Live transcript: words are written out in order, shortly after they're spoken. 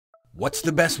What's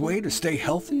the best way to stay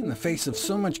healthy in the face of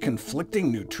so much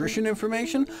conflicting nutrition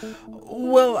information?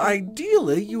 Well,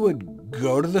 ideally, you would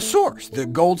go to the source, the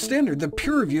gold standard, the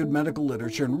peer-reviewed medical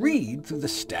literature, and read through the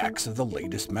stacks of the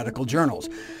latest medical journals.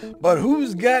 But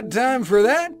who's got time for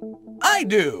that? I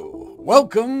do!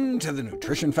 Welcome to the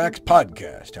Nutrition Facts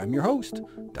Podcast. I'm your host,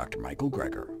 Dr. Michael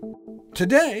Greger.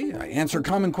 Today, I answer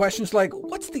common questions like,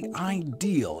 what's the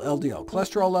ideal LDL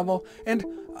cholesterol level, and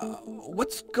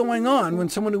what's going on when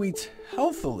someone who eats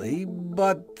healthily,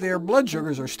 but their blood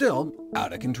sugars are still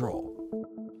out of control?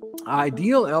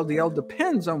 Ideal LDL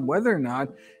depends on whether or not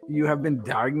you have been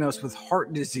diagnosed with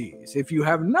heart disease. If you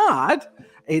have not,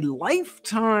 a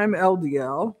lifetime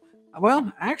LDL, a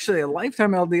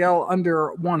lifetime LDL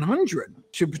under 100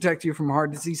 should protect you from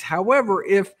heart disease. However,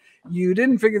 if you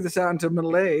didn't figure this out until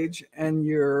middle age and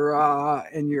your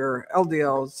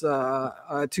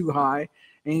LDL's too high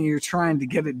and you're trying to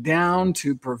get it down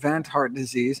to prevent heart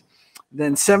disease,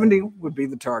 then 70 would be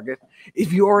the target.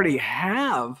 If you already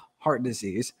have heart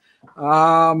disease,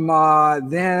 then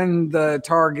the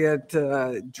target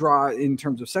in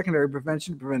terms of secondary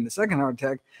prevention, prevent the second heart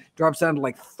attack, drops down to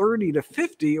like 30 to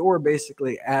 50, or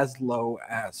basically as low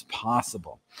as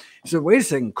possible. So wait a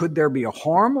second, could there be a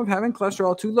harm of having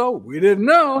cholesterol too low? We didn't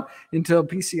know until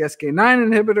PCSK9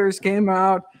 inhibitors came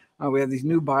out. We have these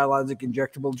new biologic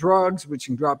injectable drugs, which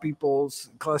can drop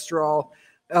people's cholesterol,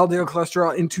 LDL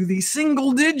cholesterol, into the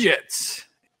single digits.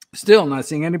 Still not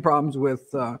seeing any problems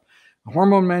with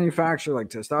hormone manufacture like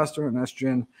testosterone,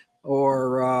 estrogen,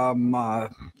 or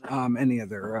any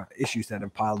other issues that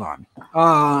have piled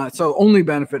on. So only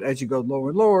benefit as you go lower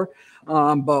and lower,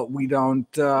 but we don't,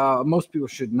 most people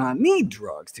should not need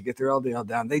drugs to get their LDL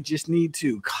down. They just need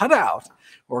to cut out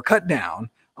or cut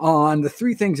down on the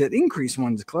three things that increase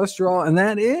one's cholesterol, and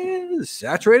that is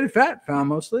saturated fat, found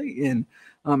mostly in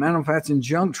animal fats, and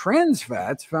junk trans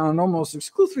fats, found almost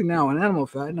exclusively now in animal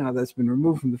fat, now that's been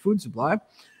removed from the food supply,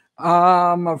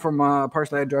 from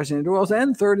partially hydrogenated oils.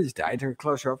 And third is dietary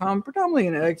cholesterol, found predominantly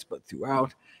in eggs, but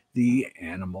throughout the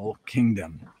animal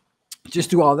kingdom.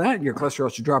 Just do all that, your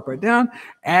cholesterol should drop right down.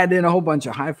 Add in a whole bunch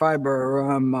of high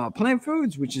fiber plant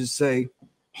foods, which is, say,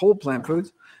 whole plant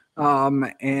foods,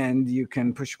 and you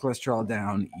can push your cholesterol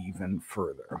down even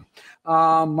further.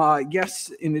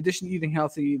 Yes, in addition to eating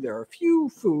healthy, there are a few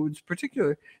foods,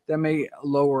 particularly, that may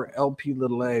lower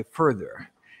Lp(a) further.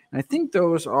 And I think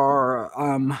those are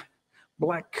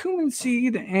black cumin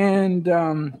seed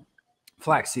and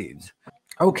flax seeds.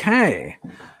 Okay,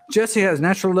 Jesse has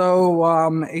natural low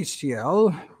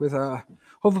HDL with a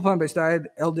whole food plant-based diet.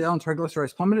 LDL and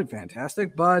triglycerides plummeted,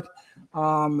 fantastic. But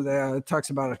it talks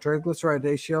about a triglyceride to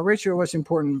HDL ratio. What's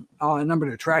important number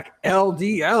to track?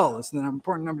 LDL is the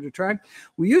important number to track.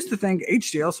 We used to think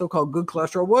HDL, so-called good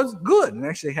cholesterol, was good and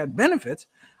actually had benefits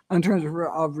in terms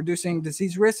of reducing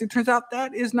disease risk. It turns out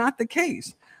that is not the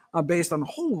case, based on a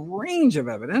whole range of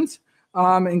evidence,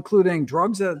 including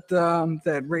drugs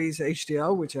that raise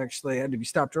HDL, which actually had to be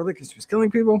stopped early because it was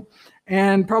killing people,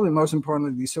 and probably most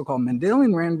importantly, these so-called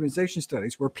Mendelian randomization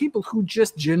studies, where people who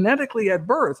just genetically at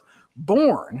birth,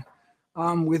 born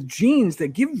with genes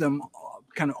that give them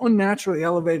kind of unnaturally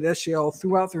elevated HDL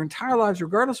throughout their entire lives,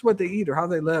 regardless of what they eat or how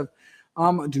they live,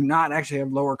 do not actually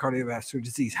have lower cardiovascular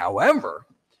disease. However,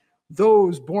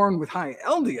 those born with high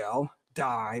LDL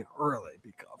die early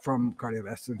from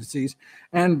cardiovascular disease,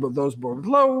 and those born with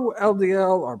low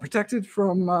LDL are protected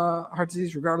from heart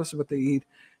disease regardless of what they eat,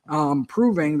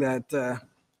 proving that,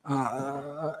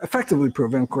 effectively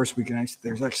proving, of course,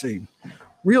 there's actually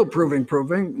real proving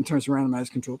in terms of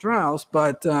randomized controlled trials,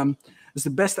 but it's the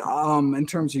best in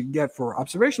terms you get for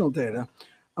observational data,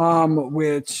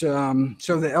 which show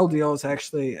that LDL is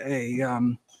actually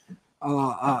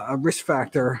a risk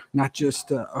factor, not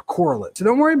just a correlate. So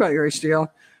don't worry about your HDL,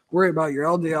 worry about your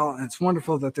LDL, and it's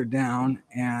wonderful that they're down,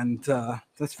 and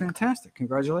that's fantastic.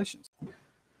 Congratulations.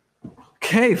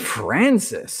 Okay,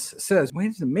 Francis says, what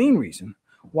is the main reason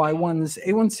why one's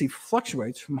A1C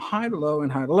fluctuates from high to low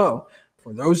and high to low?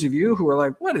 For those of you who are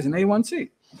like, what is an A1C?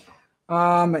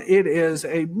 It is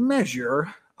a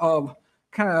measure of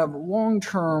kind of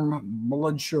long-term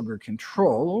blood sugar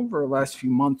control over the last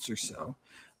few months or so.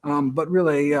 But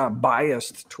really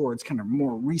biased towards kind of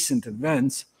more recent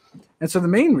events. And so the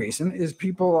main reason is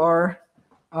people are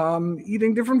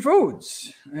eating different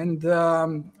foods. And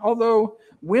although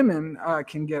women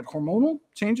can get hormonal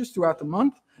changes throughout the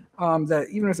month, that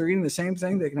even if they're eating the same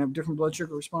thing, they can have different blood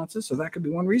sugar responses. So that could be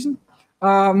one reason.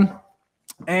 If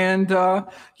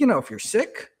you're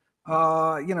sick,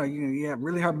 you have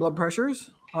really high blood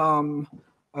pressures, even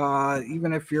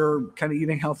if you're kind of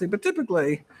eating healthy. But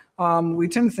typically, we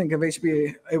tend to think of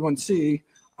HbA1c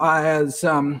as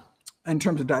in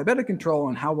terms of diabetic control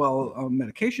and how well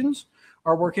medications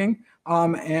are working.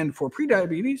 And for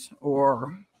prediabetes,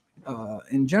 or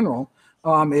in general,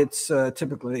 it's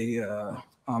typically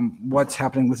what's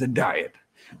happening with the diet.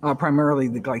 Primarily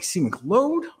the glycemic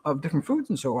load of different foods,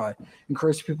 and so I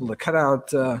encourage people to cut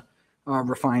out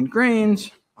refined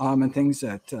grains and things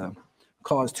that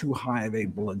cause too high of a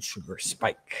blood sugar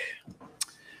spike.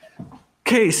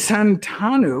 Okay,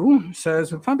 Santanu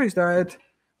says, with plant-based diet,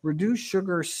 reduce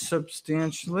sugar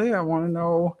substantially. I want to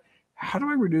know, how do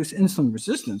I reduce insulin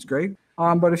resistance, Greg?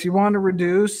 But if you want to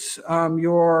reduce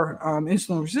your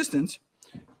insulin resistance,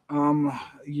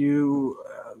 you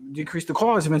decrease the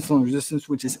cause of insulin resistance,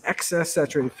 which is excess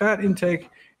saturated fat intake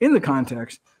in the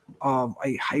context of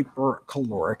a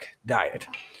hypercaloric diet,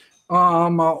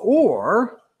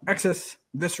 or excess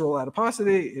visceral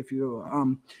adiposity.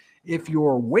 If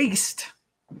your waist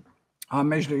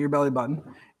measured at your belly button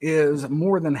is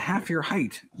more than half your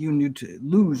height, you need to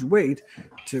lose weight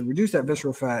to reduce that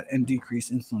visceral fat and decrease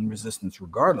insulin resistance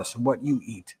regardless of what you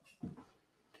eat.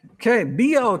 Okay,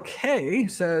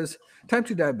 BLK says, type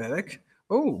 2 diabetic.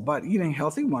 Oh, but eating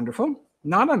healthy, wonderful.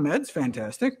 Not on meds,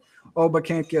 fantastic. Oh, but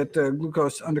can't get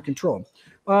glucose under control.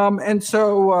 And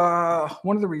so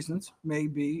one of the reasons may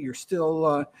be you're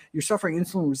suffering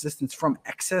insulin resistance from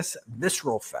excess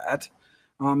visceral fat.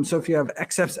 So if you have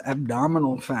excess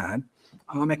abdominal fat,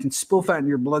 it can spill fat in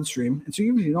your bloodstream. And so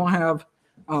even if you don't have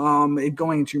it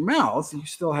going into your mouth, you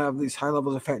still have these high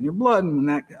levels of fat in your blood, and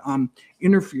that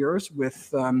interferes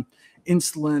with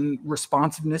insulin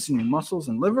responsiveness in your muscles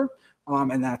and liver,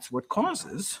 and that's what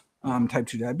causes type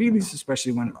 2 diabetes,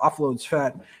 especially when it offloads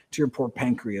fat to your poor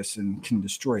pancreas and can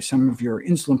destroy some of your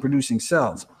insulin-producing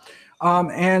cells.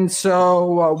 And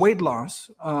so weight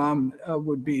loss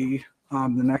would be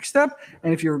the next step.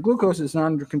 And if your glucose is not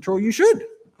under control, you should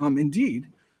indeed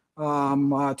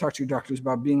talk to your doctors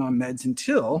about being on meds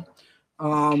until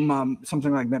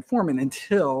something like metformin,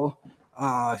 until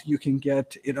you can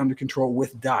get it under control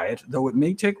with diet, though it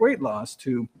may take weight loss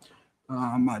to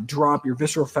drop your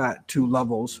visceral fat to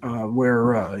levels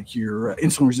where your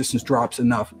insulin resistance drops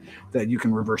enough that you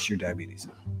can reverse your diabetes.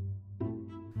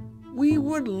 We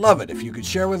would love it if you could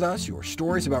share with us your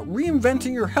stories about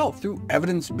reinventing your health through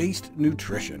evidence-based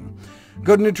nutrition.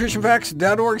 Go to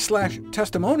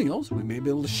NutritionFacts.org/testimonials. We may be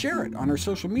able to share it on our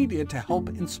social media to help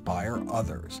inspire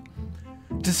others.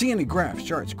 To see any graphs,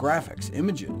 charts, graphics,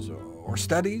 images, or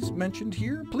studies mentioned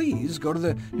here, please go to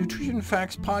the Nutrition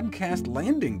Facts podcast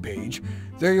landing page.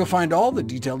 There you'll find all the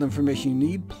detailed information you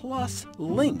need, plus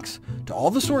links to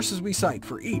all the sources we cite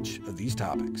for each of these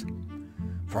topics.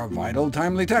 For a vital,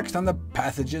 timely text on the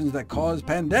pathogens that cause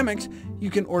pandemics, you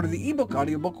can order the ebook,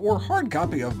 audiobook, or hard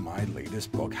copy of my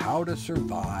latest book, How to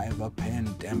Survive a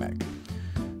Pandemic.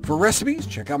 For recipes,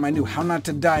 check out my new How Not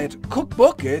to Diet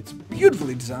cookbook. It's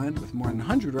beautifully designed with more than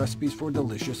 100 recipes for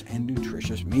delicious and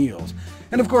nutritious meals.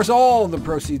 And of course, all the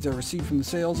proceeds I receive from the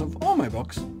sales of all my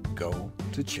books go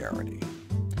to charity.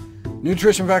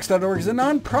 NutritionFacts.org is a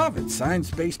non-profit,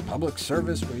 science-based public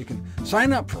service where you can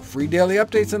sign up for free daily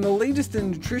updates on the latest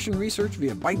in nutrition research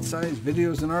via bite-sized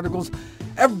videos and articles.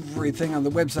 Everything on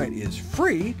the website is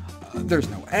free. There's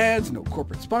no ads, no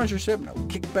corporate sponsorship, no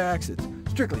kickbacks. It's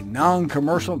strictly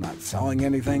non-commercial, not selling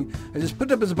anything. I just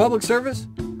put it up as a public service,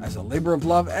 as a labor of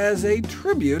love, as a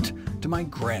tribute to my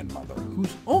grandmother,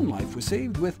 whose own life was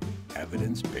saved with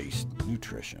evidence-based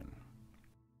nutrition.